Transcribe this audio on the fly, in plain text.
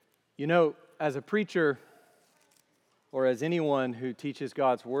You know, as a preacher or as anyone who teaches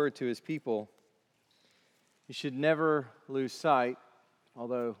God's word to his people, you should never lose sight,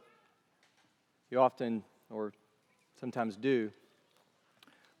 although you often or sometimes do,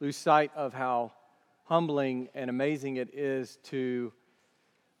 lose sight of how humbling and amazing it is to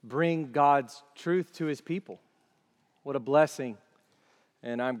bring God's truth to his people. What a blessing.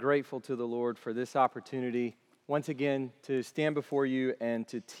 And I'm grateful to the Lord for this opportunity once again to stand before you and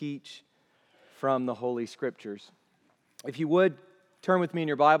to teach from the Holy Scriptures. If you would, turn with me in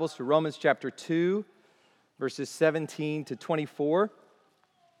your Bibles to Romans chapter 2, verses 17 to 24.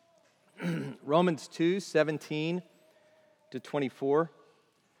 Romans 2, 17 to 24.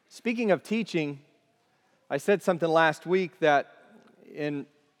 Speaking of teaching, I said something last week that in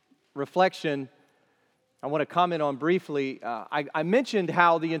reflection I want to comment on briefly. I mentioned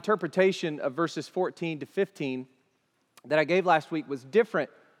how the interpretation of verses 14 to 15 that I gave last week was different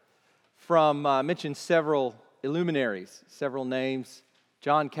from, I mentioned several illuminaries, several names: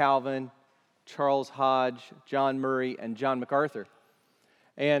 John Calvin, Charles Hodge, John Murray, and John MacArthur.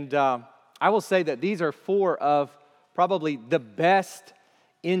 And I will say that these are four of probably the best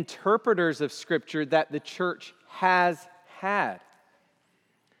interpreters of Scripture that the church has had.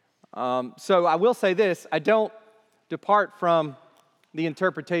 So I will say this: I don't depart from the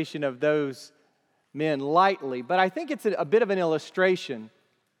interpretation of those men lightly, but I think it's a bit of an illustration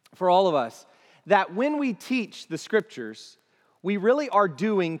for all of us that when we teach the Scriptures, we really are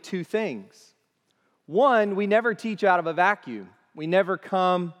doing two things. One, we never teach out of a vacuum. We never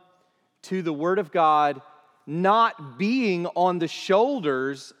come to the Word of God not being on the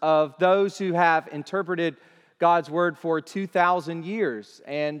shoulders of those who have interpreted God's Word for 2,000 years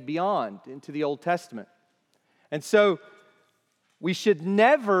and beyond into the Old Testament. And so we should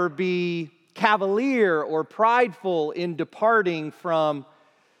never be cavalier or prideful in departing from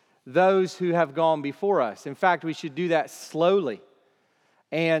those who have gone before us. In fact, we should do that slowly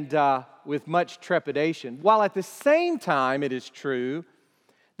and with much trepidation, while at the same time it is true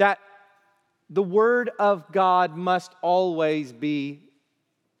that the Word of God must always be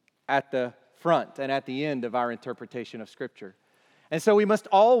at the front and at the end of our interpretation of Scripture. And so we must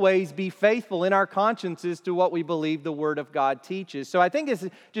always be faithful in our consciences to what we believe the Word of God teaches. So I think it's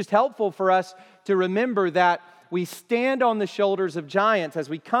just helpful for us to remember that we stand on the shoulders of giants as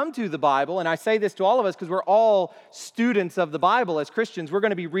we come to the Bible. And I say this to all of us because we're all students of the Bible as Christians. We're going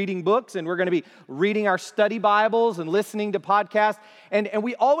to be reading books and we're going to be reading our study Bibles and listening to podcasts. And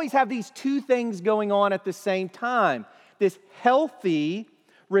we always have these two things going on at the same time. This healthy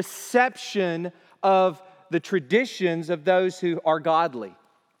reception of the traditions of those who are godly,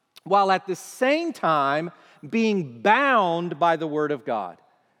 while at the same time being bound by the Word of God,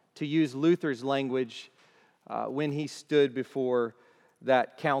 to use Luther's language when he stood before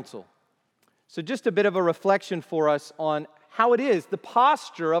that council. So just a bit of a reflection for us on how it is, the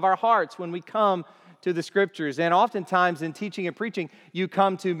posture of our hearts when we come to the Scriptures. And oftentimes in teaching and preaching, you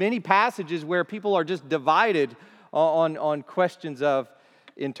come to many passages where people are just divided on questions of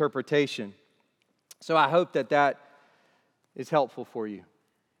interpretation. So I hope that is helpful for you.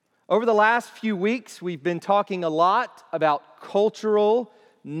 Over the last few weeks, we've been talking a lot about cultural,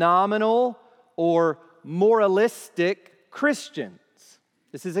 nominal, or moralistic Christians.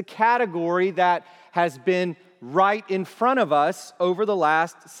 This is a category that has been right in front of us over the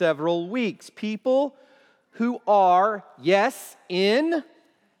last several weeks. People who are, yes, in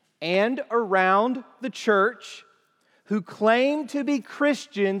and around the church, who claim to be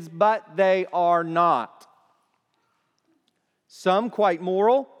Christians, but they are not. Some quite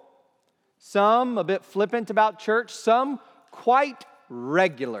moral, some a bit flippant about church, some quite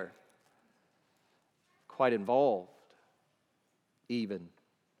regular, quite involved even.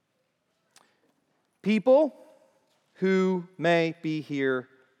 People who may be here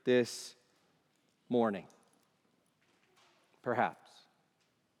this morning, perhaps.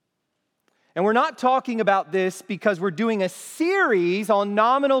 And we're not talking about this because we're doing a series on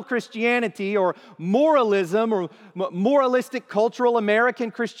nominal Christianity or moralism or moralistic cultural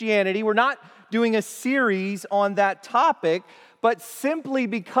American Christianity. We're not doing a series on that topic, but simply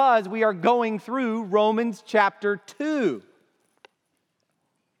because we are going through Romans chapter 2,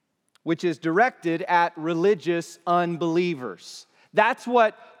 which is directed at religious unbelievers. That's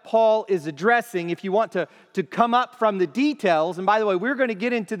what Paul is addressing. If you want to come up from the details, and by the way, we're going to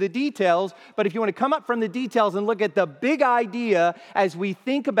get into the details, but if you want to come up from the details and look at the big idea as we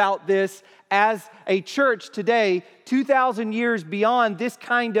think about this as a church today, 2,000 years beyond this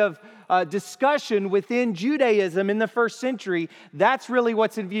kind of discussion within Judaism in the first century, that's really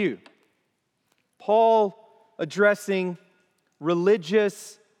what's in view. Paul addressing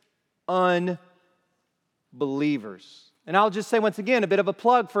religious unbelievers. And I'll just say once again, a bit of a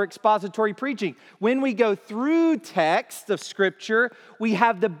plug for expository preaching. When we go through texts of Scripture, we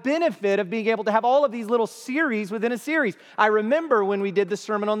have the benefit of being able to have all of these little series within a series. I remember when we did the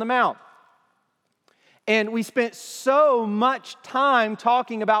Sermon on the Mount, and we spent so much time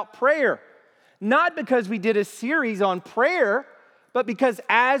talking about prayer. Not because we did a series on prayer, but because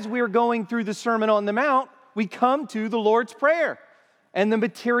as we're going through the Sermon on the Mount, we come to the Lord's Prayer and the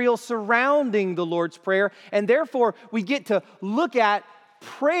material surrounding the Lord's Prayer. And therefore, we get to look at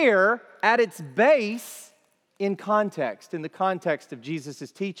prayer at its base in context, in the context of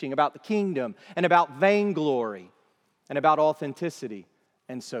Jesus' teaching about the kingdom and about vainglory and about authenticity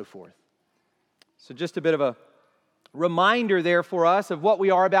and so forth. So just a bit of a reminder there for us of what we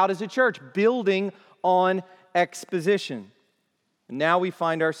are about as a church, building on exposition. And now we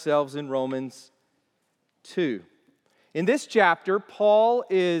find ourselves in Romans 2. In this chapter, Paul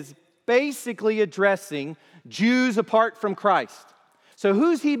is basically addressing Jews apart from Christ. So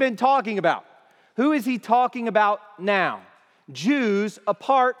who's he been talking about? Who is he talking about now? Jews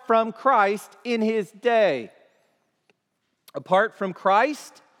apart from Christ in his day. Apart from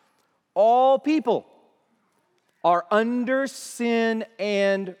Christ, all people are under sin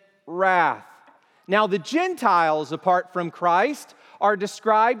and wrath. Now, the Gentiles apart from Christ are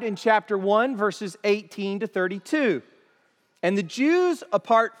described in chapter 1, verses 18 to 32. And the Jews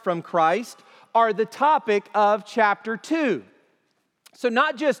apart from Christ are the topic of chapter 2. So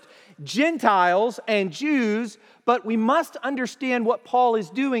not just Gentiles and Jews, but we must understand what Paul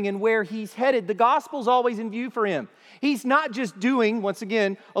is doing and where he's headed. The gospel's always in view for him. He's not just doing, once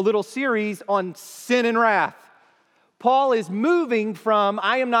again, a little series on sin and wrath. Paul is moving from,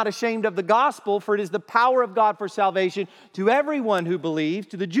 I am not ashamed of the gospel, for it is the power of God for salvation to everyone who believes,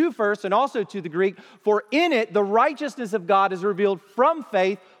 to the Jew first and also to the Greek. For in it the righteousness of God is revealed from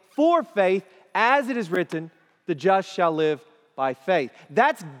faith, for faith, as it is written, the just shall live by faith.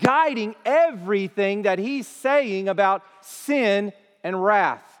 That's guiding everything that he's saying about sin and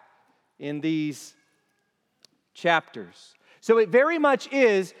wrath in these chapters. So it very much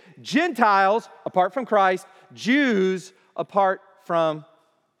is Gentiles apart from Christ, Jews apart from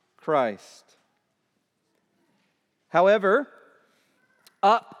Christ. However,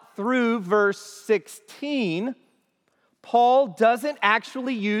 up through verse 16, Paul doesn't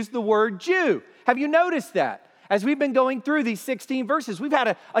actually use the word Jew. Have you noticed that? As we've been going through these 16 verses, we've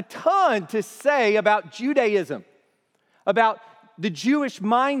had a ton to say about Judaism, about the Jewish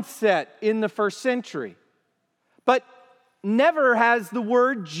mindset in the first century. But never has the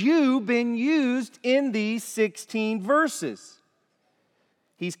word Jew been used in these 16 verses.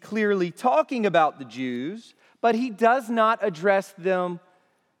 He's clearly talking about the Jews, but he does not address them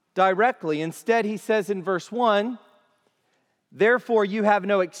directly. Instead, he says in verse 1, "Therefore you have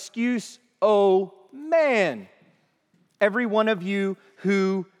no excuse, O man, every one of you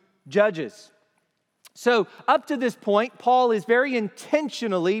who judges." So up to this point, Paul is very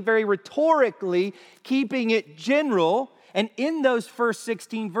intentionally, very rhetorically keeping it general. And in those first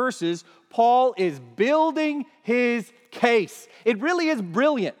 16 verses, Paul is building his case. It really is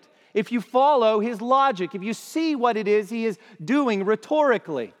brilliant if you follow his logic, if you see what it is he is doing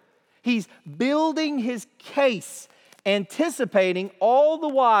rhetorically. He's building his case, anticipating all the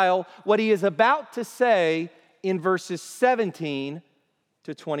while what he is about to say in verses 17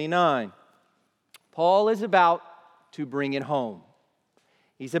 to 29. Paul is about to bring it home.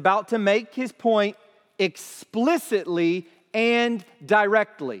 He's about to make his point explicitly and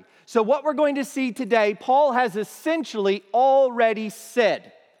directly. So what we're going to see today, Paul has essentially already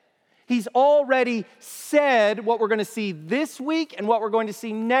said. He's already said what we're going to see this week and what we're going to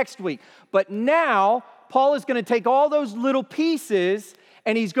see next week. But now, Paul is going to take all those little pieces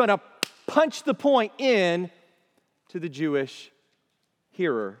and he's going to punch the point in to the Jewish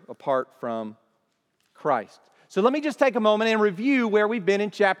hearer apart from Christ. So let me just take a moment and review where we've been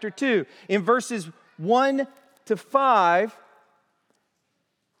in chapter 2. In verses 1 to 5,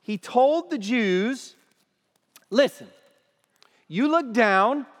 he told the Jews, listen, you look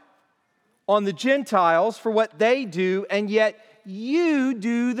down on the Gentiles for what they do, and yet you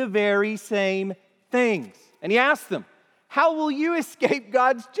do the very same things. And he asked them, how will you escape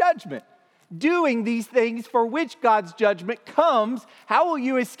God's judgment? Doing these things for which God's judgment comes, how will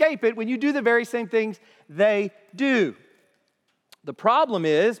you escape it when you do the very same things they do? The problem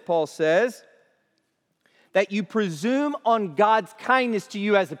is, Paul says, that you presume on God's kindness to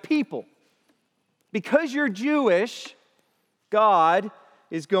you as a people. Because you're Jewish, God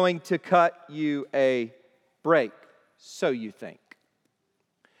is going to cut you a break, so you think.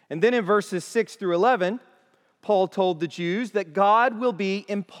 And then in verses 6 through 11, Paul told the Jews that God will be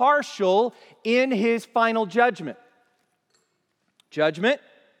impartial in his final judgment. Judgment,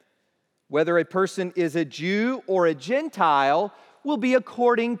 whether a person is a Jew or a Gentile, will be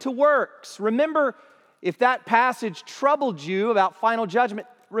according to works. Remember, if that passage troubled you about final judgment,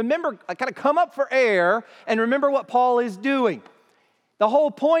 remember, kind of come up for air and remember what Paul is doing. The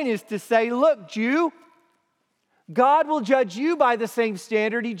whole point is to say, look, Jew, God will judge you by the same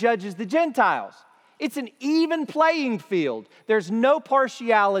standard he judges the Gentiles. It's an even playing field. There's no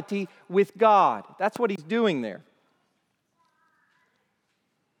partiality with God. That's what he's doing there.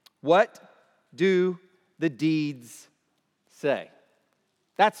 What do the deeds say?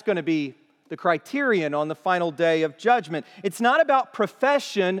 That's going to be the criterion on the final day of judgment. It's not about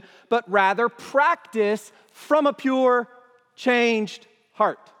profession, but rather practice from a pure, changed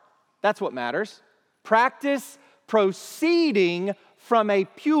heart. That's what matters. Practice proceeding from a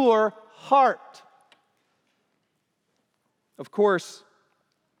pure heart. Of course,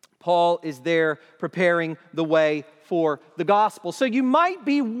 Paul is there preparing the way for the gospel. So you might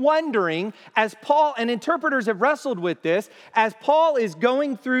be wondering, as Paul and interpreters have wrestled with this, as Paul is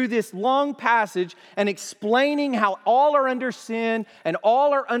going through this long passage and explaining how all are under sin and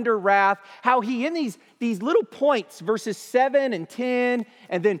all are under wrath, how he in these little points, verses 7 and 10,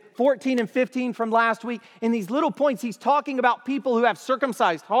 and then 14 and 15 from last week, in these little points, he's talking about people who have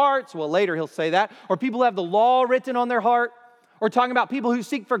circumcised hearts. Well, later he'll say that. Or people who have the law written on their heart. Or talking about people who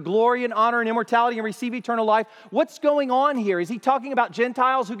seek for glory and honor and immortality and receive eternal life. What's going on here? Is he talking about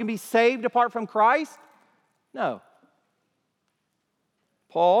Gentiles who can be saved apart from Christ? No.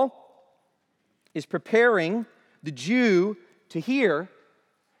 Paul is preparing the Jew to hear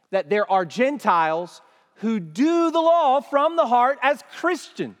that there are Gentiles who do the law from the heart as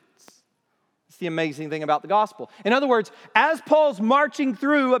Christians. It's the amazing thing about the gospel. In other words, as Paul's marching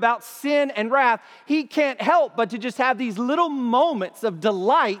through about sin and wrath, he can't help but to just have these little moments of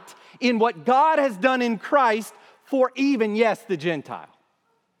delight in what God has done in Christ for even, yes, the Gentile.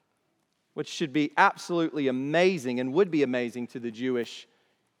 Which should be absolutely amazing and would be amazing to the Jewish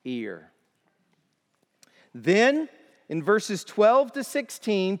ear. Then, in verses 12 to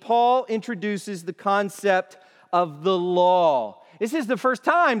 16, Paul introduces the concept of the law. This is the first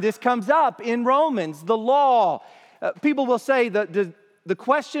time this comes up in Romans, the law. People will say the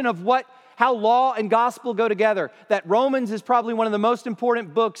question of how law and gospel go together, that Romans is probably one of the most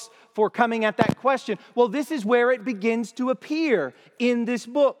important books for coming at that question. Well, this is where it begins to appear in this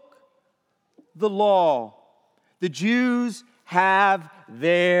book. The law. The Jews have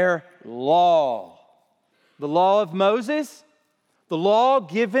their law. The law of Moses, the law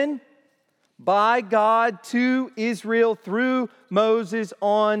given by God to Israel through Moses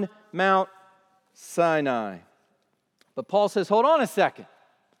on Mount Sinai. But Paul says, hold on a second.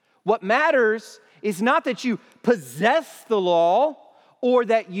 What matters is not that you possess the law or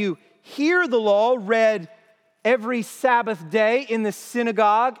that you hear the law read every Sabbath day in the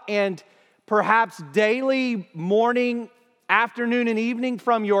synagogue and perhaps daily, morning, afternoon, and evening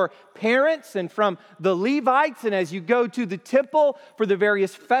from your parents and from the Levites, and as you go to the temple for the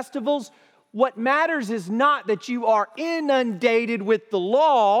various festivals. What matters is not that you are inundated with the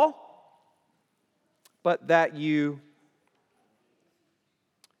law, but that you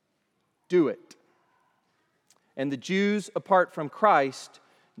do it. And the Jews, apart from Christ,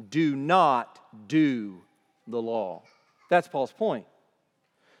 do not do the law. That's Paul's point.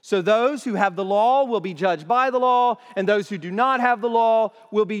 So those who have the law will be judged by the law, and those who do not have the law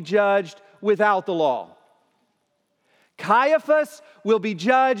will be judged without the law. Caiaphas will be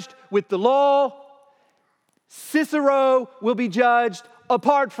judged with the law. Cicero will be judged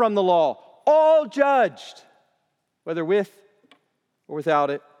apart from the law. All judged, whether with or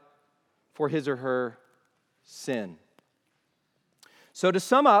without it, for his or her sin. So to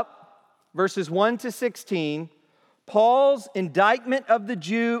sum up, verses 1 to 16, Paul's indictment of the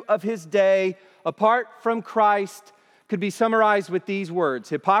Jew of his day apart from Christ could be summarized with these words: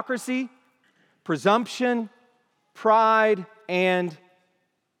 hypocrisy, presumption, pride, and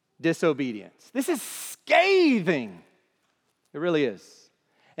disobedience. This is scathing. It really is.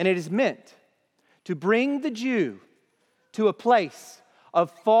 And it is meant to bring the Jew to a place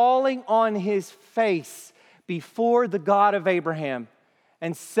of falling on his face before the God of Abraham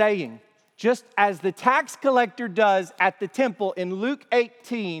and saying, just as the tax collector does at the temple in Luke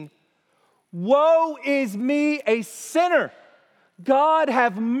 18, "Woe is me, a sinner. God,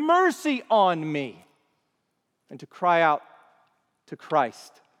 have mercy on me." And to cry out to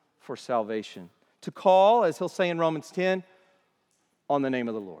Christ for salvation. To call, as he'll say in Romans 10, on the name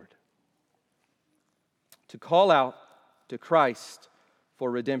of the Lord. To call out to Christ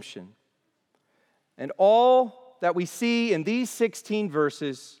for redemption. And all that we see in these 16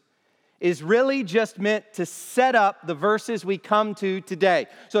 verses is really just meant to set up the verses we come to today.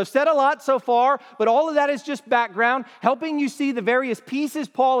 So I've said a lot so far, but all of that is just background, helping you see the various pieces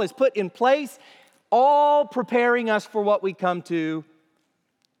Paul has put in place, all preparing us for what we come to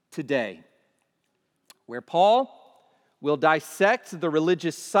today, where Paul will dissect the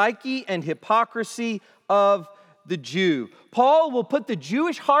religious psyche and hypocrisy of the Jew. Paul will put the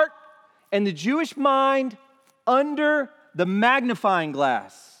Jewish heart and the Jewish mind under the magnifying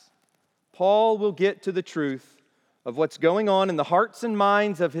glass. Paul will get to the truth of what's going on in the hearts and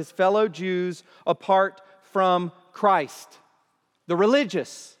minds of his fellow Jews apart from Christ. The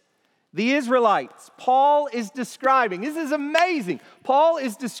religious, the Israelites. Paul is describing, this is amazing. Paul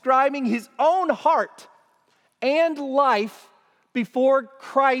is describing his own heart and life before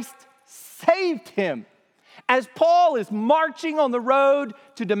Christ saved him. As Paul is marching on the road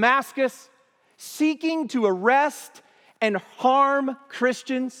to Damascus, seeking to arrest and harm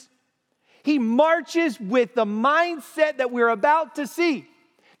Christians, he marches with the mindset that we're about to see.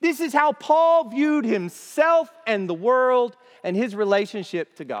 This is how Paul viewed himself and the world and his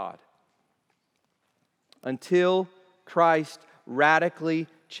relationship to God, until Christ radically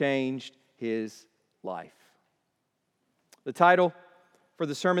changed his life. The title for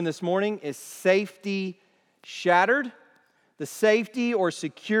the sermon this morning is Safety Shattered. The safety or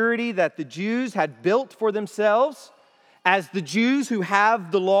security that the Jews had built for themselves as the Jews who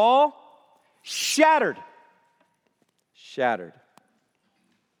have the law, shattered. Shattered.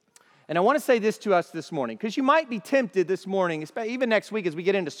 And I want to say this to us this morning, because you might be tempted this morning, even next week as we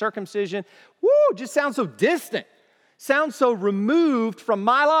get into circumcision. It just sounds so distant, sounds so removed from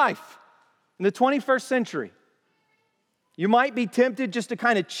my life in the 21st century. You might be tempted just to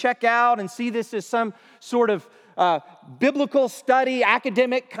kind of check out and see this as some sort of biblical study,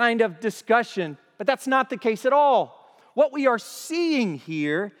 academic kind of discussion, but that's not the case at all. What we are seeing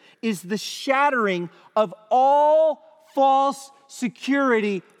here is the shattering of all false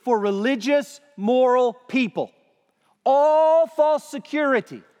security for religious, moral people. All false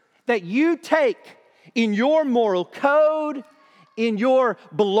security that you take in your moral code, in your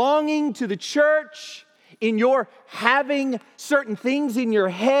belonging to the church, in your having certain things in your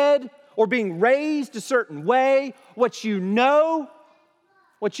head, or being raised a certain way, what you know,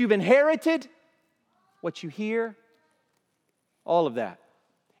 what you've inherited, what you hear, all of that.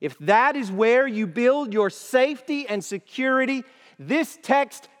 If that is where you build your safety and security, this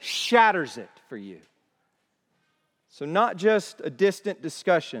text shatters it for you. So not just a distant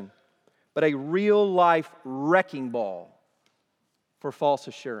discussion, but a real-life wrecking ball for false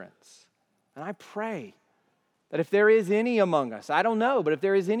assurance. And I pray that if there is any among us, I don't know, but if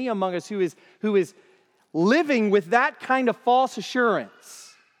there is any among us who is living with that kind of false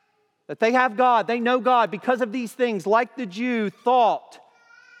assurance, that they have God, they know God because of these things, like the Jew thought,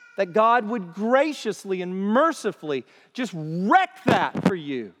 that God would graciously and mercifully just wreck that for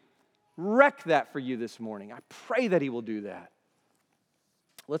you. Wreck that for you this morning. I pray that He will do that.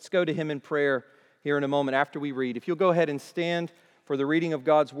 Let's go to Him in prayer here in a moment after we read. If you'll go ahead and stand for the reading of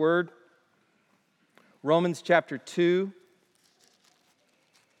God's Word. Romans chapter 2.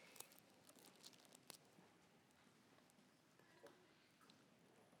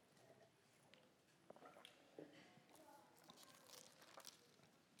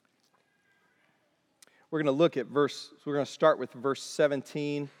 We're going to start with verse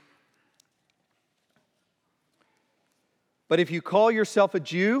 17. But if you call yourself a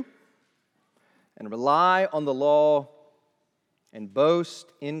Jew and rely on the law and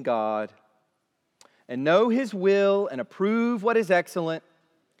boast in God and know His will and approve what is excellent,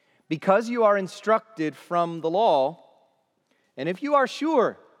 because you are instructed from the law, and if you are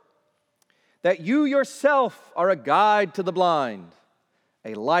sure that you yourself are a guide to the blind,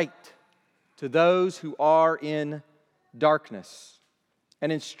 a light to those who are in darkness, an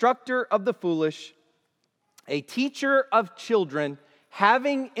instructor of the foolish, a teacher of children,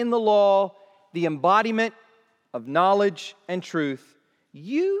 having in the law the embodiment of knowledge and truth,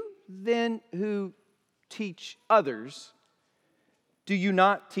 you then who teach others, do you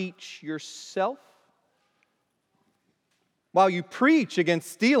not teach yourself? While you preach against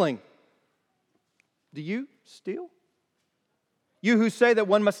stealing, do you steal? You who say that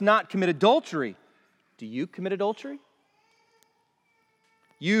one must not commit adultery, do you commit adultery?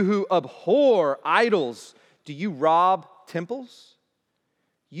 You who abhor idols, do you rob temples?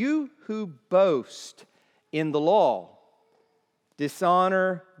 You who boast in the law,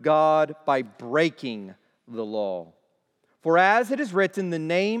 dishonor God by breaking the law. For as it is written, the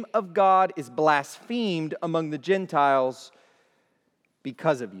name of God is blasphemed among the Gentiles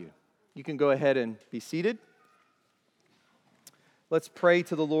because of you. You can go ahead and be seated. Let's pray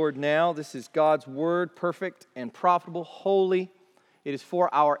to the Lord now. This is God's word, perfect and profitable, holy. It is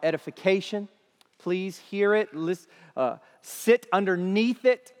for our edification. Please hear it. Sit underneath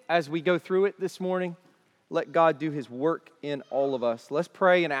it as we go through it this morning. Let God do His work in all of us. Let's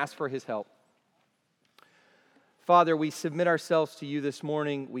pray and ask for His help. Father, we submit ourselves to You this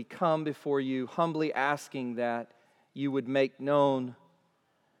morning. We come before You humbly asking that You would make known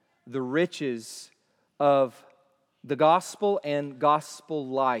the riches of the gospel and gospel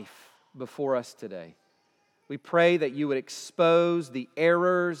life before us today. We pray that You would expose the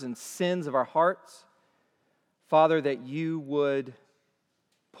errors and sins of our hearts. Father, that You would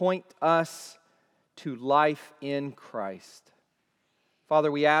point us to life in Christ.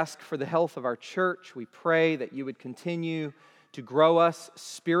 Father, we ask for the health of our church. We pray that You would continue to grow us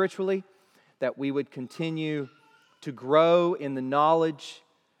spiritually, that we would continue to grow in the knowledge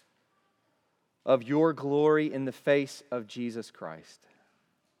of Your glory in the face of Jesus Christ.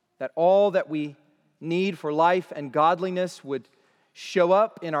 That all that we need for life and godliness would show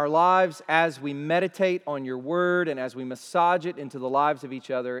up in our lives as we meditate on Your word and as we massage it into the lives of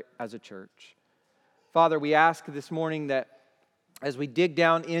each other as a church. Father, we ask this morning that as we dig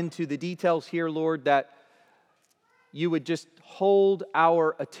down into the details here, Lord, that You would just hold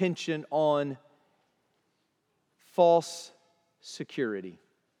our attention on false security.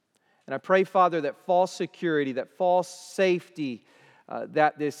 And I pray, Father, that false security, that false safety,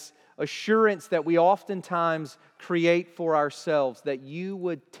 that this assurance that we oftentimes create for ourselves, that You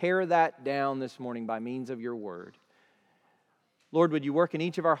would tear that down this morning by means of Your word. Lord, would You work in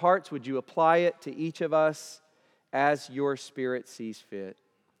each of our hearts? Would You apply it to each of us as Your Spirit sees fit?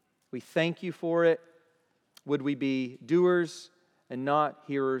 We thank You for it. Would we be doers and not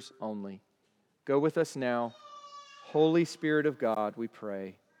hearers only? Go with us now. Holy Spirit of God, we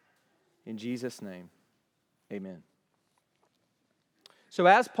pray. In Jesus' name, amen. So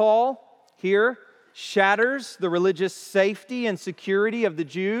as Paul here shatters the religious safety and security of the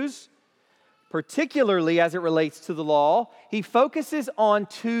Jews, particularly as it relates to the law, he focuses on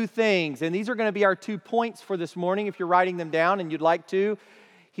two things. And these are going to be our 2 points for this morning. If you're writing them down and you'd like to,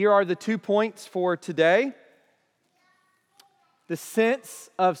 here are the 2 points for today. The sense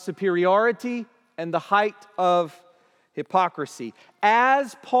of superiority and the height of hypocrisy.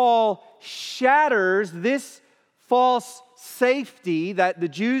 As Paul shatters this false safety that the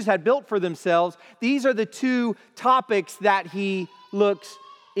Jews had built for themselves, these are the 2 topics that he looks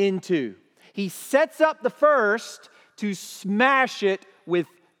into. He sets up the first to smash it with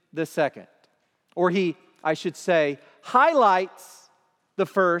the second. Or I should say, highlights the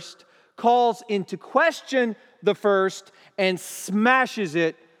first, calls into question the first, and smashes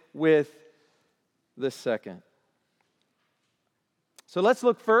it with the second. So let's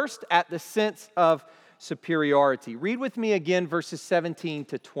look first at the sense of superiority. Read with me again verses 17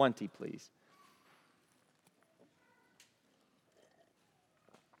 to 20, please.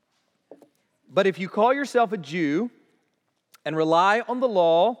 But if you call yourself a Jew and rely on the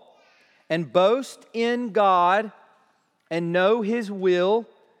law and boast in God and know His will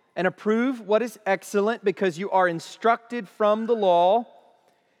and approve what is excellent because you are instructed from the law,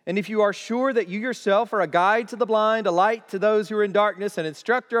 and if you are sure that you yourself are a guide to the blind, a light to those who are in darkness, an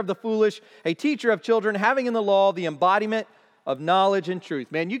instructor of the foolish, a teacher of children, having in the law the embodiment of knowledge and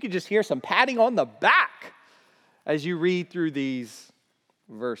truth. Man, you can just hear some patting on the back as you read through these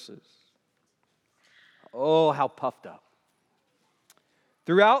verses. Oh, how puffed up.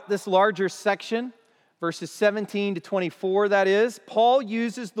 Throughout this larger section, verses 17 to 24, that is, Paul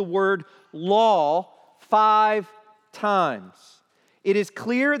uses the word law 5 times. It is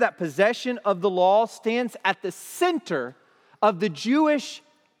clear that possession of the law stands at the center of the Jewish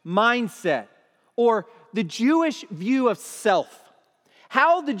mindset or the Jewish view of self.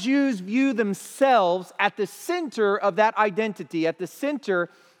 How the Jews view themselves at the center of that identity, at the center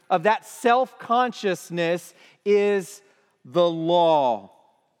of that self-consciousness is the law.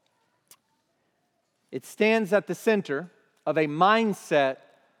 It stands at the center of a mindset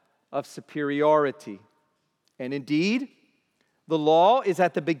of superiority. And indeed, the law is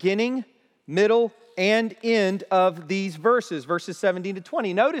at the beginning, middle, and end of these verses 17 to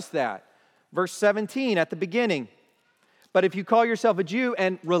 20. Notice that. Verse 17 at the beginning. But if you call yourself a Jew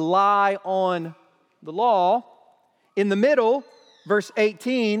and rely on the law, in the middle, verse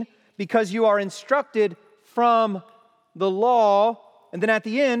 18, because you are instructed from the law, and then at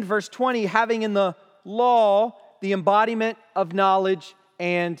the end, verse 20, having in the law the embodiment of knowledge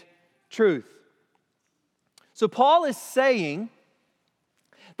and truth. So Paul is saying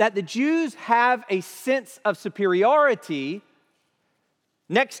that the Jews have a sense of superiority,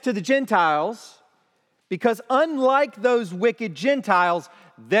 next to the Gentiles, because unlike those wicked Gentiles,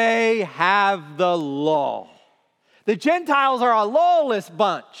 they have the law. The Gentiles are a lawless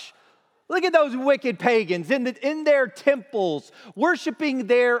bunch. Look at those wicked pagans in their temples, worshiping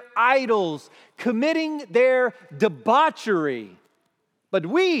their idols, committing their debauchery. But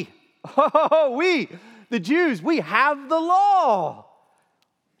we, the Jews, we have the law.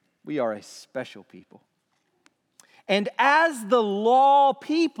 We are a special people. And as the law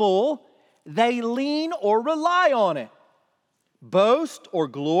people, they lean or rely on it, boast or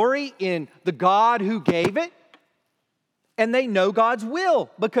glory in the God who gave it, and they know God's will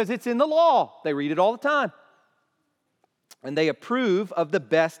because it's in the law. They read it all the time. And they approve of the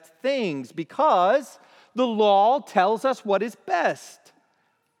best things because the law tells us what is best.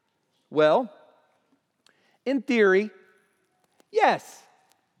 Well, in theory, yes.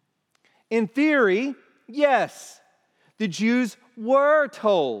 In theory, yes. The Jews were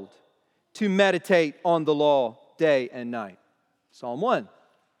told to meditate on the law day and night. Psalm 1.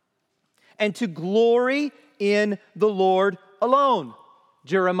 And to glory in the Lord alone.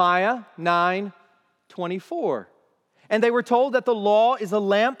 Jeremiah 9:24. And they were told that the law is a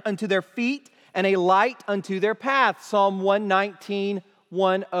lamp unto their feet and a light unto their path. Psalm 119,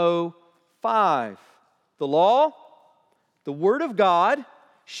 105. The law, the Word of God,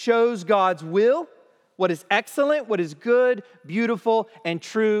 shows God's will, what is excellent, what is good, beautiful, and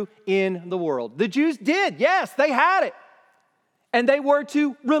true in the world. The Jews did, yes, they had it. And they were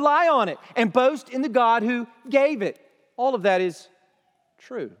to rely on it and boast in the God who gave it. All of that is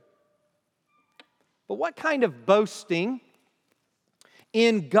true. But what kind of boasting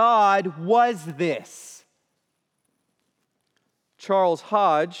in God was this? Charles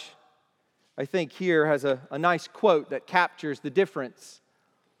Hodge, I think here has a nice quote that captures the difference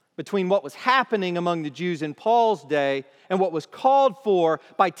between what was happening among the Jews in Paul's day and what was called for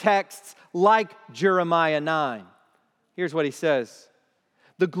by texts like Jeremiah 9. Here's what he says.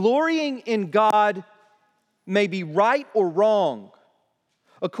 The glorying in God may be right or wrong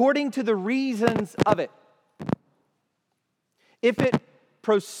according to the reasons of it. If it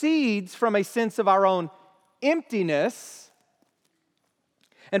proceeds from a sense of our own emptiness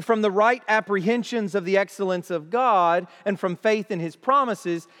and from the right apprehensions of the excellence of God and from faith in His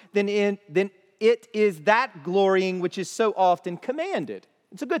promises, then it is that glorying which is so often commanded.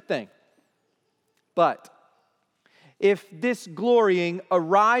 It's a good thing. But if this glorying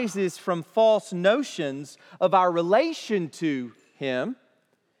arises from false notions of our relation to Him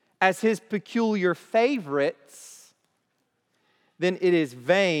as His peculiar favorites, then it is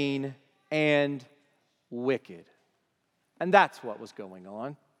vain and wicked. And that's what was going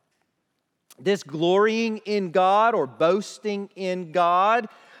on. This glorying in God or boasting in God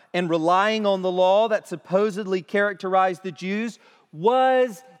and relying on the law that supposedly characterized the Jews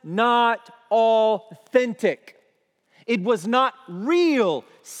was not authentic. It was not real,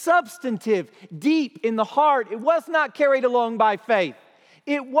 substantive, deep in the heart. It was not carried along by faith.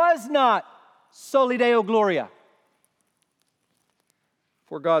 It was not soli Deo gloria,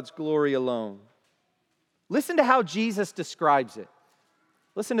 for God's glory alone. Listen to how Jesus describes it.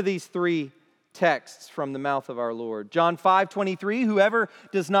 Listen to these three texts from the mouth of our Lord. John 5:23, whoever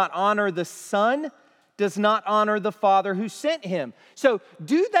does not honor the Son does not honor the Father who sent him. So,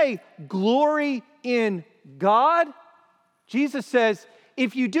 do they glory in God? Jesus says,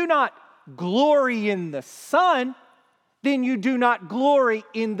 if you do not glory in the Son, then you do not glory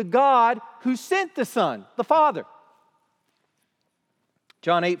in the God who sent the Son, the Father.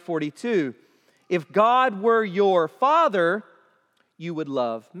 John 8:42, if God were your Father, you would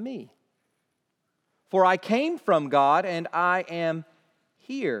love me. For I came from God and I am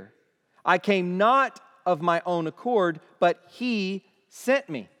here. I came not of my own accord, but He sent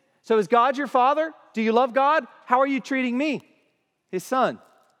me. So is God your Father? Do you love God? How are you treating me? His Son,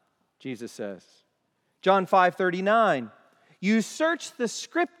 Jesus says. John 5:39, you search the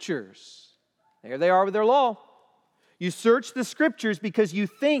Scriptures. There they are with their law. You search the Scriptures because you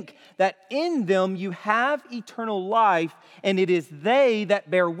think that in them you have eternal life, and it is they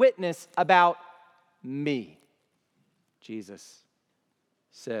that bear witness about me. Jesus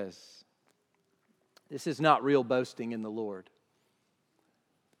says, this is not real boasting in the Lord.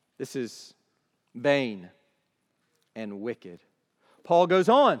 This is vain and wicked. Paul goes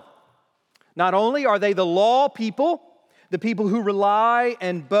on. Not only are they the law people, the people who rely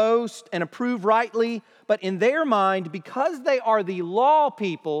and boast and approve rightly, but in their mind, because they are the law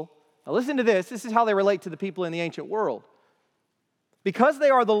people, now listen to this, this is how they relate to the people in the ancient world. Because they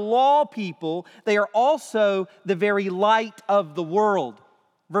are the law people, they are also the very light of the world.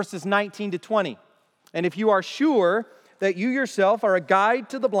 Verses 19 to 20. And if you are sure that you yourself are a guide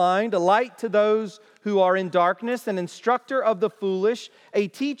to the blind, a light to those who are in darkness, an instructor of the foolish, a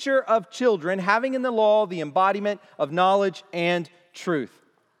teacher of children, having in the law the embodiment of knowledge and truth.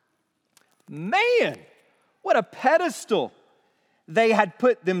 Man, what a pedestal they had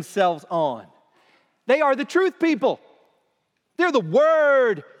put themselves on. They are the truth people. They're the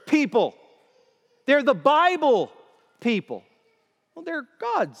word people. They're the Bible people. Well, they're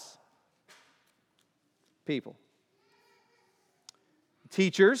God's people.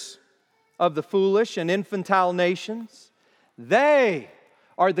 Teachers of the foolish and infantile nations, they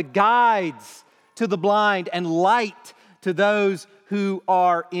are the guides to the blind and light to those who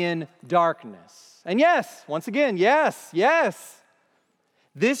are in darkness. And yes, once again, yes,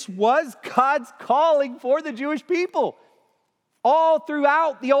 this was God's calling for the Jewish people. All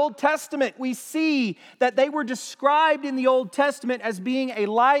throughout the Old Testament, we see that they were described in the Old Testament as being a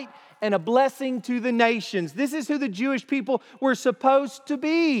light and a blessing to the nations. This is who the Jewish people were supposed to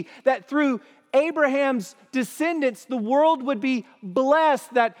be, that through Abraham's descendants, the world would be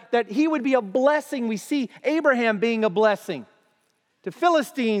blessed, that he would be a blessing. We see Abraham being a blessing to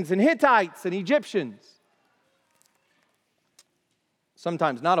Philistines and Hittites and Egyptians.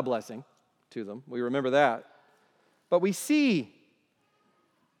 Sometimes not a blessing to them. We remember that. But we see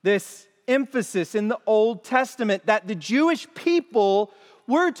this emphasis in the Old Testament that the Jewish people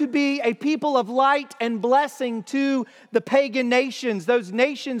were to be a people of light and blessing to the pagan nations, those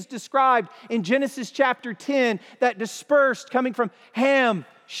nations described in Genesis chapter 10 that dispersed, coming from Ham,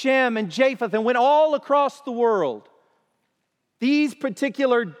 Shem, and Japheth, and went all across the world. These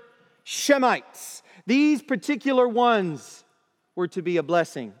particular Shemites, these particular ones were to be a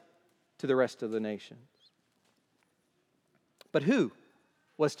blessing to the rest of the nations. But who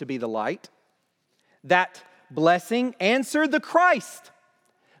was to be the light? That blessing answered the Christ.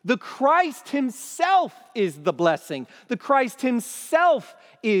 The Christ himself is the blessing. The Christ himself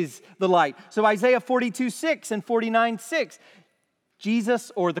is the light. So Isaiah 42:6 and 49:6,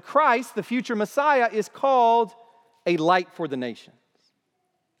 Jesus, or the Christ, the future Messiah, is called a light for the nations.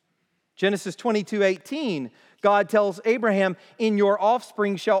 Genesis 22:18, God tells Abraham, in your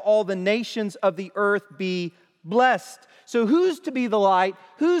offspring shall all the nations of the earth be blessed. So who's to be the light?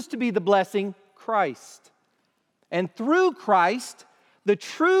 Who's to be the blessing? Christ. And through Christ, the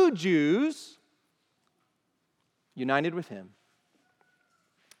true Jews, united with him,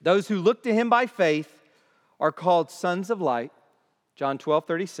 those who look to him by faith, are called sons of light, John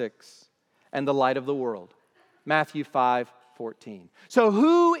 12:36, and the light of the world, Matthew 5:14. So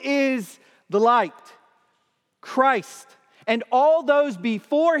who is the light? Christ. And all those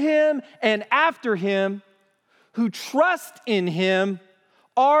before him and after him who trust in him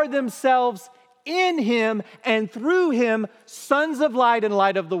are themselves in him and through him sons of light and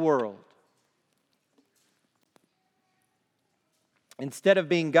light of the world. Instead of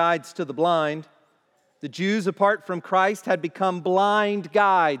being guides to the blind, the Jews, apart from Christ, had become blind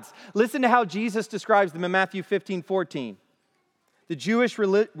guides. Listen to how Jesus describes them in Matthew 15:14. The Jewish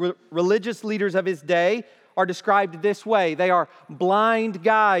religious leaders of his day are described this way. They are blind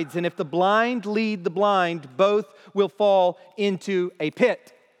guides, and if the blind lead the blind, both will fall into a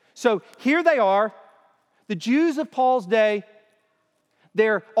pit. So here they are, the Jews of Paul's day.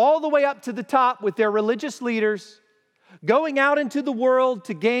 They're all the way up to the top with their religious leaders, going out into the world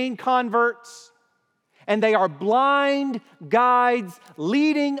to gain converts, and they are blind guides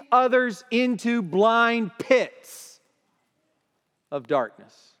leading others into blind pits of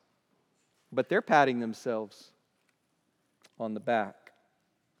darkness. But they're patting themselves on the back.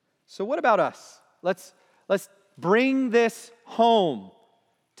 So what about us? Let's bring this home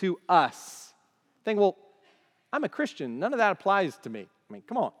to us. Think, well, I'm a Christian. None of that applies to me. I mean,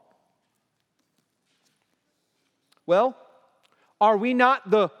 come on. Well, are we not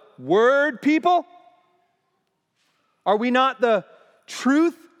the word people? Are we not the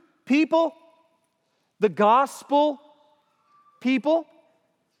truth people? The gospel people?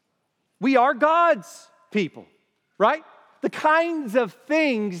 We are God's people, right? The kinds of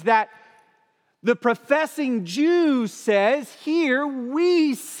things that the professing Jew says, here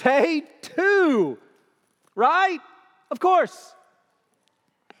we say too, right? Of course.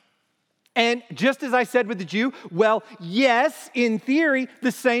 And just as I said with the Jew, well, yes, in theory,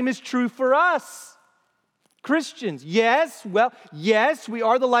 the same is true for us. Christians, yes, we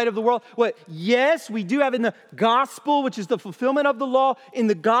are the light of the world. Well, yes, we do have in the gospel, which is the fulfillment of the law, in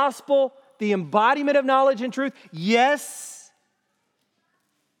the gospel, the embodiment of knowledge and truth. Yes.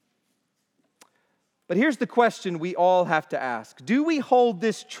 But here's the question we all have to ask. Do we hold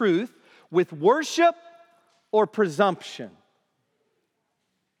this truth with worship or presumption?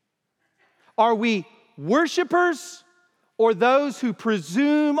 Are we worshipers or those who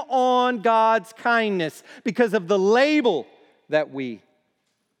presume on God's kindness because of the label that we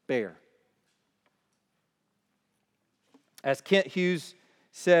bear. As Kent Hughes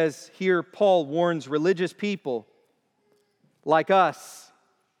says here, Paul warns religious people like us.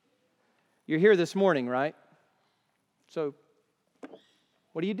 You're here this morning, right? So,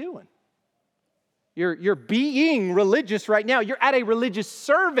 what are you doing? You're being religious right now. You're at a religious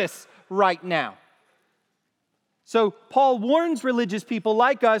service right now. So Paul warns religious people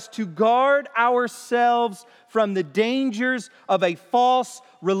like us to guard ourselves from the dangers of a false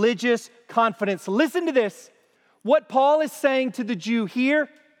religious confidence. Listen to this. What Paul is saying to the Jew here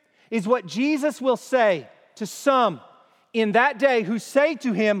is what Jesus will say to some in that day who say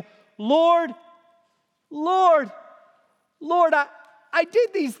to him, Lord, Lord, Lord, I did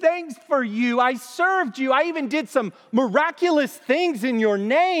these things for you. I served you. I even did some miraculous things in your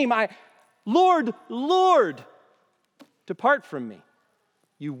name. Lord, Lord, depart from me,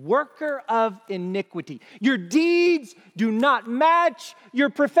 you worker of iniquity. Your deeds do not match your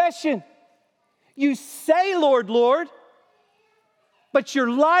profession. You say, Lord, Lord, but your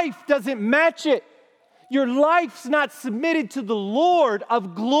life doesn't match it. Your life's not submitted to the Lord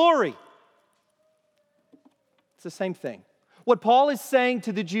of glory. It's the same thing. What Paul is saying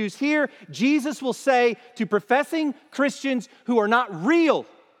to the Jews here, Jesus will say to professing Christians who are not real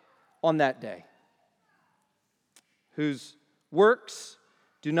on that day, whose works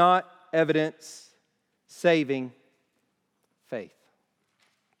do not evidence saving faith.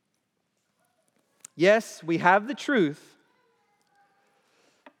 Yes, we have the truth,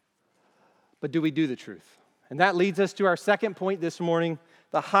 but do we do the truth? And that leads us to our second point this morning,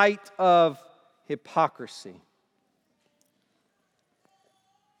 the height of hypocrisy.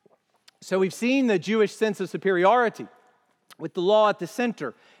 So we've seen the Jewish sense of superiority with the law at the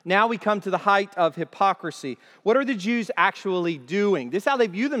center. Now we come to the height of hypocrisy. What are the Jews actually doing? This is how they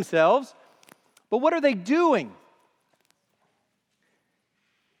view themselves, but what are they doing?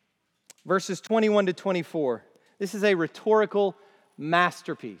 Verses 21 to 24. This is a rhetorical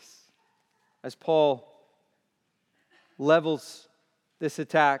masterpiece as Paul levels this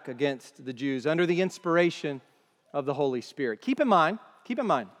attack against the Jews under the inspiration of the Holy Spirit. Keep in mind,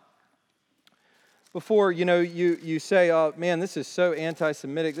 before, you say, oh, man, this is so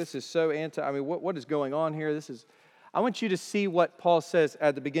anti-Semitic, this is so what is going on here? I want you to see what Paul says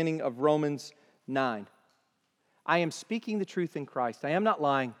at the beginning of Romans 9. I am speaking the truth in Christ. I am not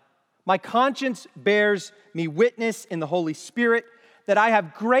lying. My conscience bears me witness in the Holy Spirit that I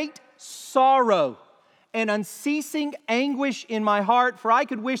have great sorrow and unceasing anguish in my heart, for I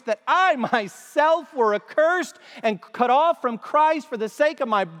could wish that I myself were accursed and cut off from Christ for the sake of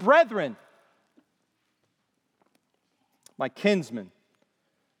my brethren, my kinsmen,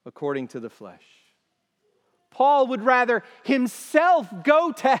 according to the flesh. Paul would rather himself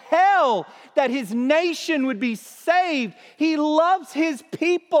go to hell that his nation would be saved. He loves his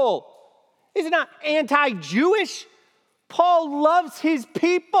people. He's not anti-Jewish. Paul loves his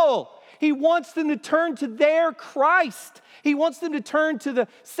people. He wants them to turn to their Christ. He wants them to turn to the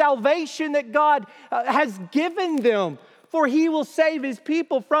salvation that God has given them. For he will save his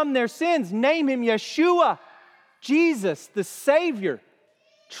people from their sins. Name him Yeshua, Jesus, the Savior.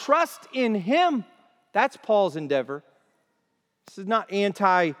 Trust in him. That's Paul's endeavor. This is not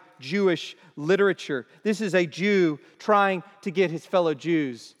anti-Jewish literature. This is a Jew trying to get his fellow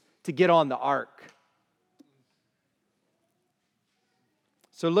Jews to get on the ark.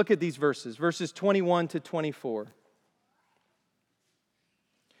 So look at these verses 21 to 24.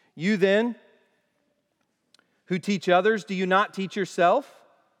 You then, who teach others, do you not teach yourself?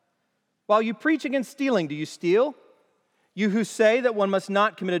 While you preach against stealing, do you steal? You who say that one must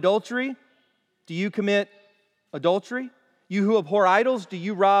not commit adultery, do you commit adultery? You who abhor idols, do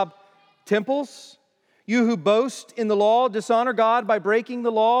you rob temples? You who boast in the law, dishonor God by breaking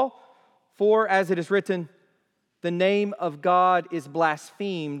the law. For as it is written, the name of God is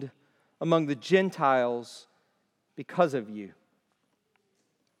blasphemed among the Gentiles because of you.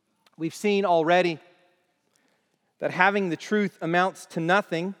 We've seen already that having the truth amounts to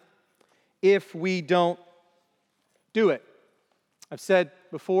nothing if we don't do it. I've said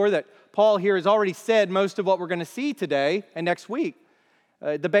before that Paul here has already said most of what we're going to see today and next week.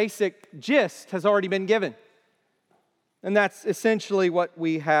 The basic gist has already been given. And that's essentially what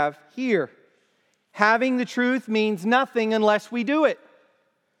we have here. Having the truth means nothing unless we do it.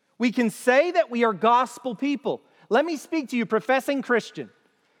 We can say that we are gospel people. Let me speak to you, professing Christian.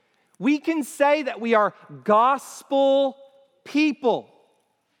 We can say that we are gospel people,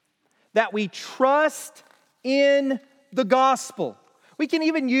 that we trust in the gospel. We can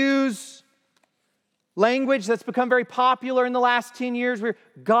even use language that's become very popular in the last 10 years. We're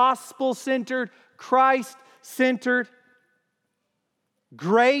gospel-centered, Christ-centered,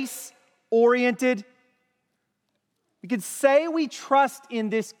 grace-oriented. We could say we trust in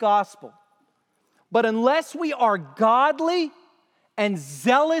this gospel, but unless we are godly and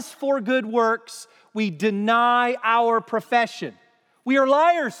zealous for good works, we deny our profession. We are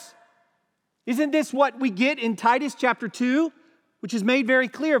liars. Isn't this what we get in Titus chapter 2, which is made very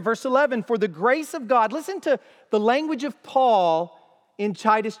clear, verse 11, for the grace of God. Listen to the language of Paul in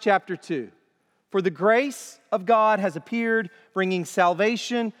Titus chapter 2. For the grace of God has appeared, bringing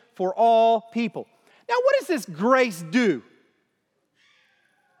salvation for all people. Now, what does this grace do?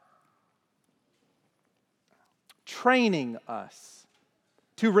 Training us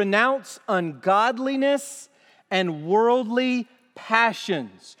to renounce ungodliness and worldly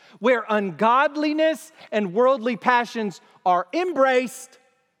passions. Where ungodliness and worldly passions are embraced,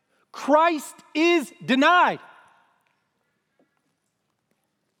 Christ is denied.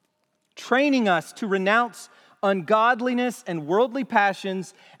 Training us to renounce ungodliness and worldly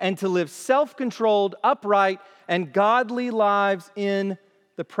passions and to live self-controlled, upright, and godly lives in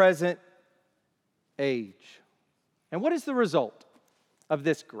the present age. And what is the result of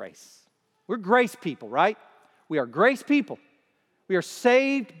this grace? We're grace people, right? We are grace people. We are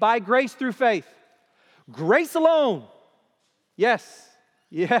saved by grace through faith. Grace alone. Yes,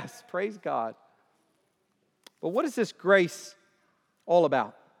 praise God. But what is this grace all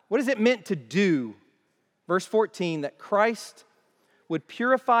about? What is it meant to do? Verse 14, that Christ would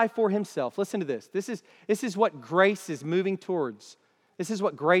purify for himself. Listen to this. This is what grace is moving towards. This is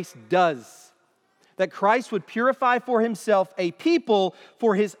what grace does. That Christ would purify for himself a people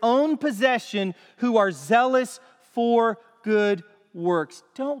for his own possession who are zealous for good works.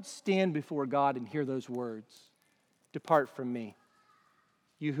 Don't stand before God and hear those words. Depart from me,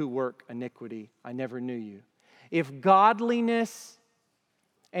 you who work iniquity. I never knew you. If godliness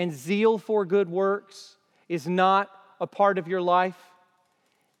and zeal for good works is not a part of your life,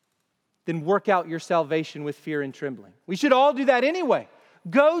 then work out your salvation with fear and trembling. We should all do that anyway.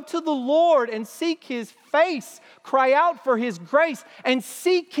 Go to the Lord and seek His face. Cry out for His grace and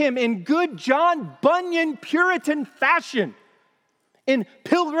seek Him in good John Bunyan Puritan fashion. In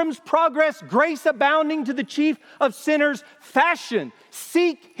Pilgrim's Progress, grace abounding to the chief of sinners fashion.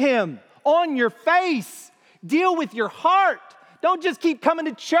 Seek Him on your face. Deal with your heart. Don't just keep coming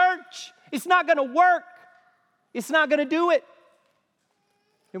to church. It's not going to work. It's not going to do it.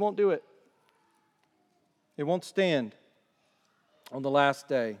 It won't do it. It won't stand on the last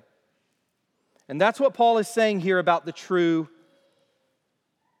day. And that's what Paul is saying here about the true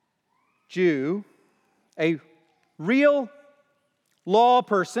Jew, a real law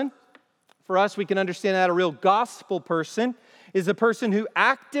person. For us, we can understand that a real gospel person is a person who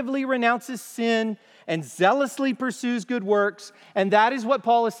actively renounces sin and zealously pursues good works. And that is what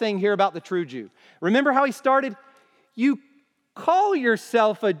Paul is saying here about the true Jew. Remember how he started? You call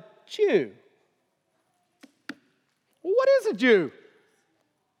yourself a Jew. What is a Jew?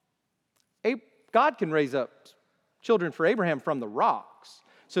 God can raise up children for Abraham from the rocks.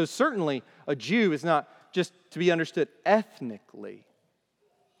 So certainly a Jew is not just to be understood ethnically.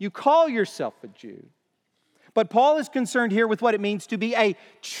 You call yourself a Jew. But Paul is concerned here with what it means to be a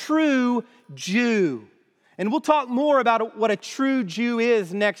true Jew. And we'll talk more about what a true Jew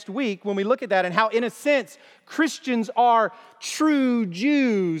is next week when we look at that and how, in a sense, Christians are true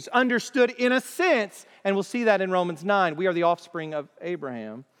Jews, understood in a sense. And we'll see that in Romans 9. We are the offspring of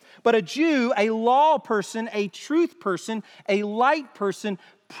Abraham. But a Jew, a law person, a truth person, a light person,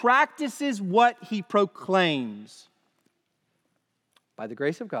 practices what he proclaims. By the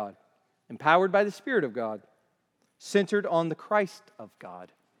grace of God, empowered by the Spirit of God, centered on the Christ of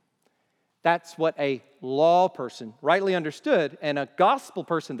God. That's what a law person, rightly understood, and a gospel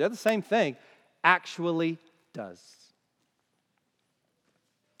person, they're the same thing, actually does.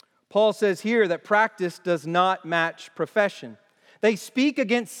 Paul says here that practice does not match profession. They speak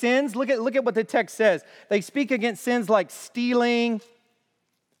against sins. Look at what the text says. They speak against sins like stealing,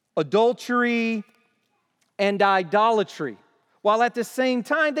 adultery, and idolatry, while at the same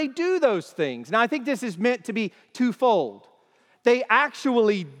time they do those things. Now, I think this is meant to be twofold. They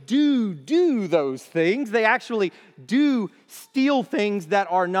actually do those things. They actually do steal things that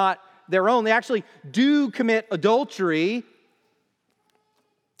are not their own. They actually do commit adultery,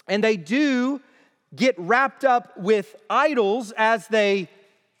 and they do get wrapped up with idols as they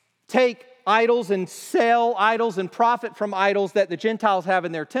take idols and sell idols and profit from idols that the Gentiles have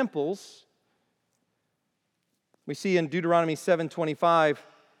in their temples. We see in Deuteronomy 7:25,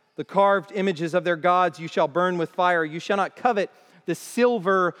 the carved images of their gods you shall burn with fire. You shall not covet the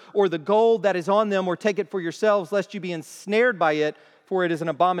silver or the gold that is on them, or take it for yourselves, lest you be ensnared by it, for it is an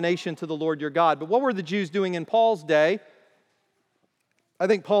abomination to the Lord your God. But what were the Jews doing in Paul's day? I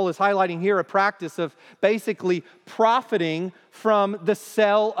think Paul is highlighting here a practice of basically profiting from the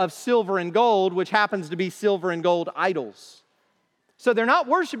sale of silver and gold, which happens to be silver and gold idols. So they're not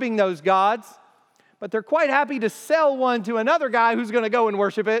worshiping those gods, but they're quite happy to sell one to another guy who's going to go and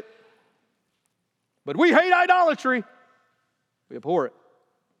worship it. But we hate idolatry. We abhor it.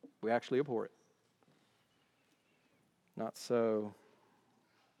 We actually abhor it. Not so.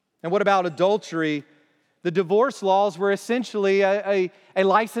 And what about adultery? The divorce laws were essentially a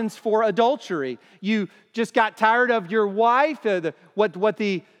license for adultery. You just got tired of your wife, what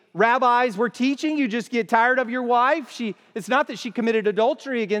the rabbis were teaching. You just get tired of your wife. It's not that she committed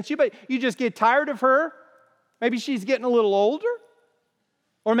adultery against you, but you just get tired of her. Maybe she's getting a little older.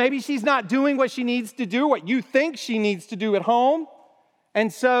 Or maybe she's not doing what she needs to do, what you think she needs to do at home.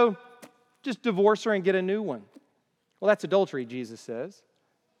 And so just divorce her and get a new one. Well, that's adultery, Jesus says.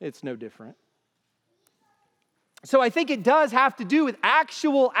 It's no different. So I think it does have to do with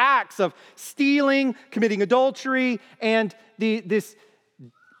actual acts of stealing, committing adultery, and this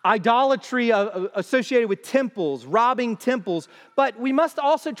idolatry associated with temples, robbing temples. But we must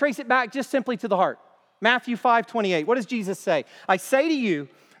also trace it back just simply to the heart. Matthew 5:28. What does Jesus say? I say to you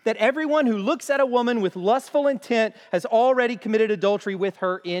that everyone who looks at a woman with lustful intent has already committed adultery with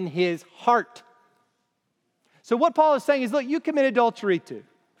her in his heart. So what Paul is saying is, look, you commit adultery too.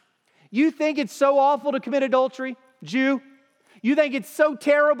 You think it's so awful to commit adultery, Jew? You think it's so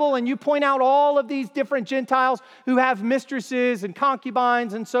terrible, and you point out all of these different Gentiles who have mistresses and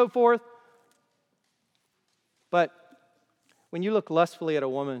concubines and so forth. But when you look lustfully at a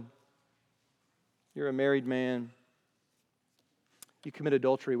woman, you're a married man, you commit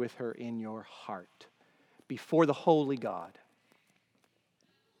adultery with her in your heart before the holy God.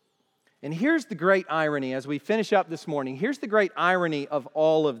 And here's the great irony as we finish up this morning. Here's the great irony of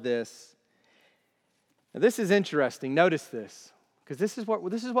all of this. Now, this is interesting. Notice this, because this is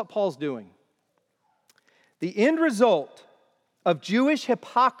what Paul's doing. The end result of Jewish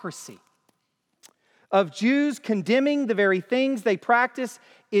hypocrisy, of Jews condemning the very things they practice,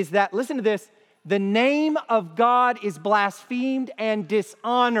 is that, listen to this, the name of God is blasphemed and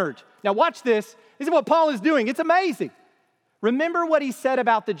dishonored. Now watch this. This is what Paul is doing. It's amazing. Remember what he said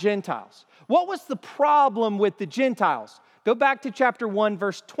about the Gentiles. What was the problem with the Gentiles? Go back to chapter 1,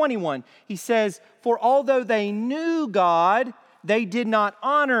 verse 21. He says, for although they knew God, they did not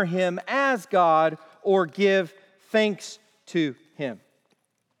honor him as God or give thanks to him.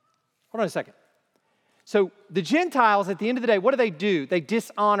 Hold on a second. So the Gentiles, at the end of the day, what do? They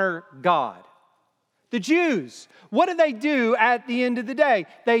dishonor God. The Jews, what do at the end of the day?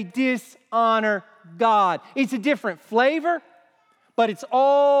 They dishonor God. It's a different flavor, but it's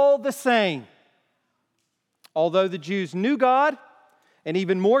all the same. Although the Jews knew God, and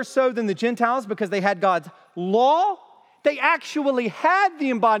even more so than the Gentiles because they had God's law, they actually had the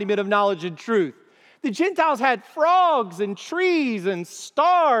embodiment of knowledge and truth. The Gentiles had frogs and trees and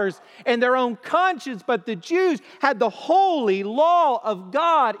stars and their own conscience, but the Jews had the holy law of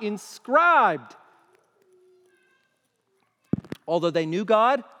God inscribed. Although they knew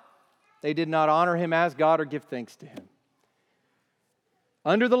God, they did not honor him as God or give thanks to him.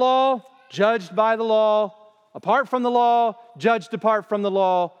 Under the law, judged by the law. Apart from the law, judged apart from the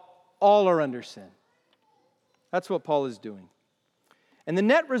law. All are under sin. That's what Paul is doing. And the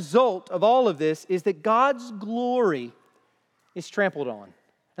net result of all of this is that God's glory is trampled on.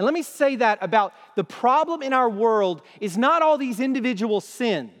 And let me say that about the problem in our world is not all these individual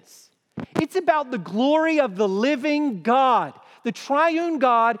sins. It's about the glory of the living God, the triune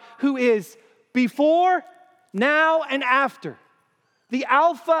God who is before, now, and after, the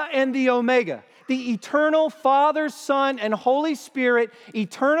Alpha and the Omega, the eternal Father, Son, and Holy Spirit,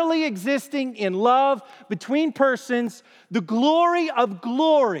 eternally existing in love between persons, the glory of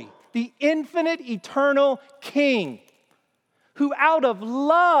glory, the infinite, eternal King, who out of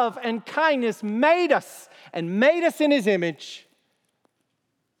love and kindness made us and made us in his image.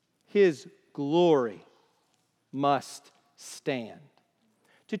 His glory must stand.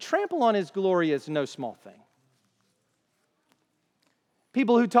 To trample on his glory is no small thing.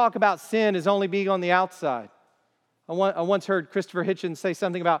 People who talk about sin as only being on the outside. I once heard Christopher Hitchens say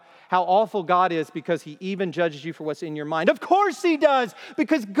something about how awful God is because he even judges you for what's in your mind. Of course he does,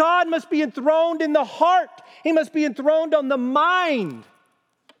 because God must be enthroned in the heart. He must be enthroned on the mind.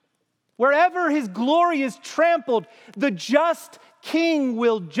 Wherever his glory is trampled, the just King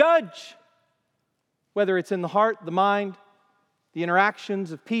will judge. Whether it's in the heart, the mind, the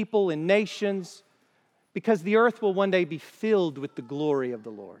interactions of people and nations, because the earth will one day be filled with the glory of the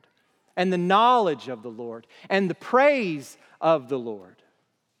Lord and the knowledge of the Lord and the praise of the Lord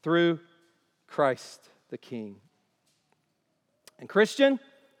through Christ the King. And Christian,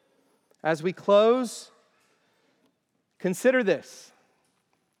 as we close, consider this.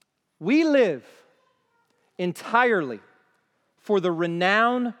 We live entirely for the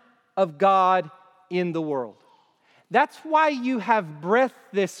renown of God in the world. That's why you have breath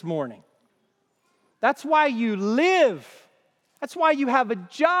this morning. That's why you live. That's why you have a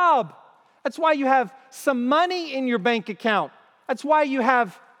job. That's why you have some money in your bank account. That's why you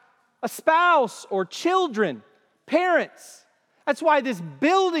have a spouse or children, parents. That's why this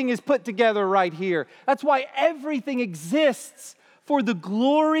building is put together right here. That's why everything exists for the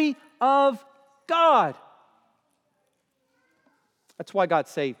glory of God. That's why God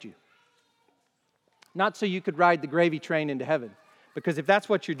saved you. Not so you could ride the gravy train into heaven, because if that's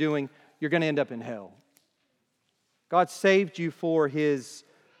what you're doing, you're going to end up in hell. God saved you for His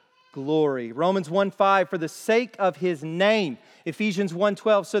glory. Romans 1:5, for the sake of His name. Ephesians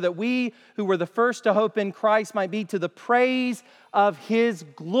 1:12, so that we who were the first to hope in Christ might be to the praise of His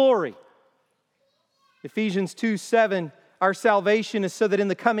glory. Ephesians 2:7, our salvation is so that in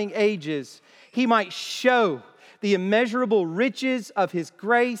the coming ages He might show the immeasurable riches of His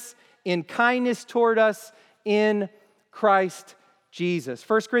grace in kindness toward us in Christ Jesus.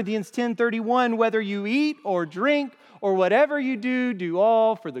 1 Corinthians 10:31, whether you eat or drink or whatever you do, do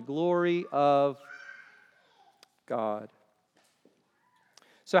all for the glory of God.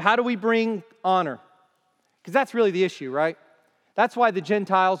 So how do we bring honor? Because that's really the issue, right? That's why the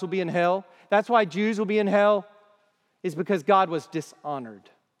Gentiles will be in hell. That's why Jews will be in hell, is because God was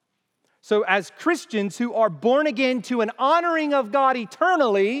dishonored. So as Christians who are born again to an honoring of God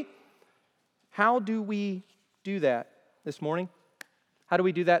eternally, how do we do that this morning? How do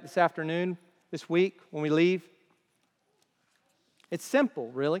we do that this afternoon, this week, when we leave? It's simple,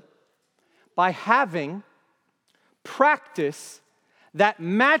 really. By having practice that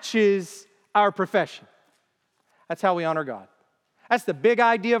matches our profession. That's how we honor God. That's the big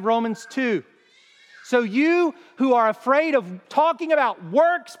idea of Romans 2. So you who are afraid of talking about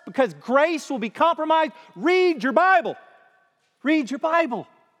works because grace will be compromised, read your Bible. Read your Bible.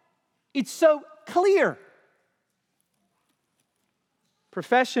 It's so clear.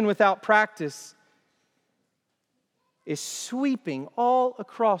 Profession without practice is sweeping all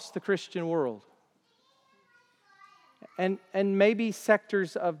across the Christian world. And maybe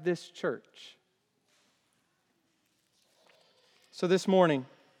sectors of this church. So this morning,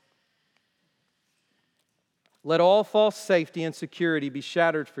 let all false safety and security be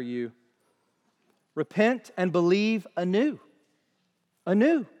shattered for you. Repent and believe anew.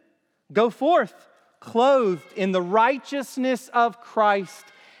 Anew. Go forth, clothed in the righteousness of Christ,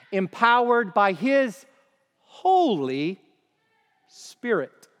 empowered by His Holy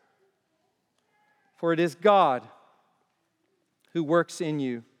Spirit. For it is God who works in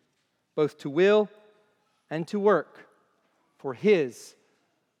you, both to will and to work for His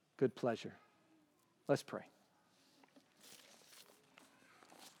good pleasure. Let's pray.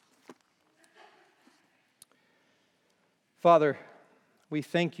 Father, we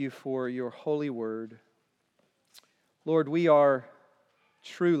thank You for Your holy word. Lord, we are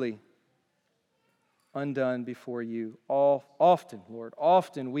truly undone before You. Often, Lord,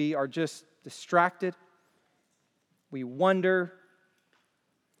 often we are just distracted. We wonder.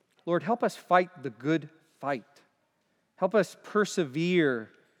 Lord, help us fight the good fight. Help us persevere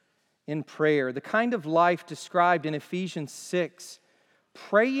in prayer, the kind of life described in Ephesians 6,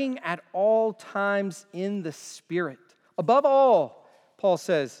 praying at all times in the Spirit. Above all, Paul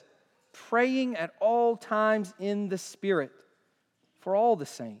says, praying at all times in the Spirit for all the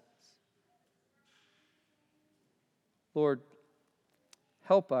saints. Lord,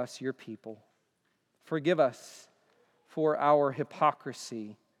 help us, Your people. Forgive us for our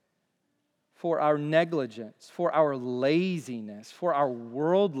hypocrisy, for our negligence, for our laziness, for our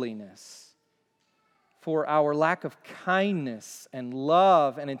worldliness, for our lack of kindness and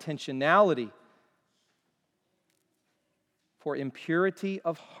love and intentionality, for impurity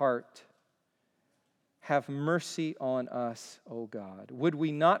of heart. Have mercy on us, O God. Would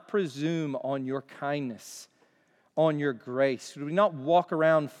we not presume on Your kindness, on Your grace? Would we not walk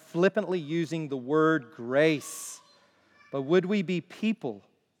around flippantly using the word grace, but would we be people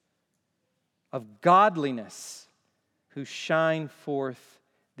of godliness who shine forth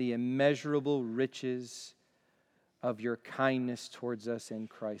the immeasurable riches of Your kindness towards us in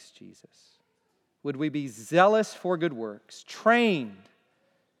Christ Jesus? Would we be zealous for good works, trained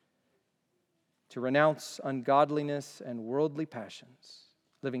to renounce ungodliness and worldly passions,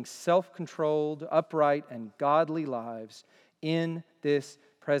 living self-controlled, upright, and godly lives in this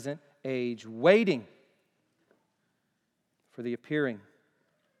present age, waiting for the appearing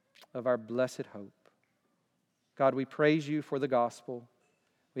of our blessed hope. God, we praise you for the gospel.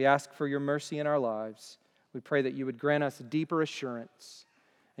 We ask for your mercy in our lives. We pray that you would grant us deeper assurance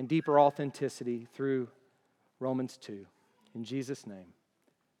and deeper authenticity through Romans 2. In Jesus' name,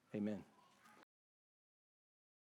 amen.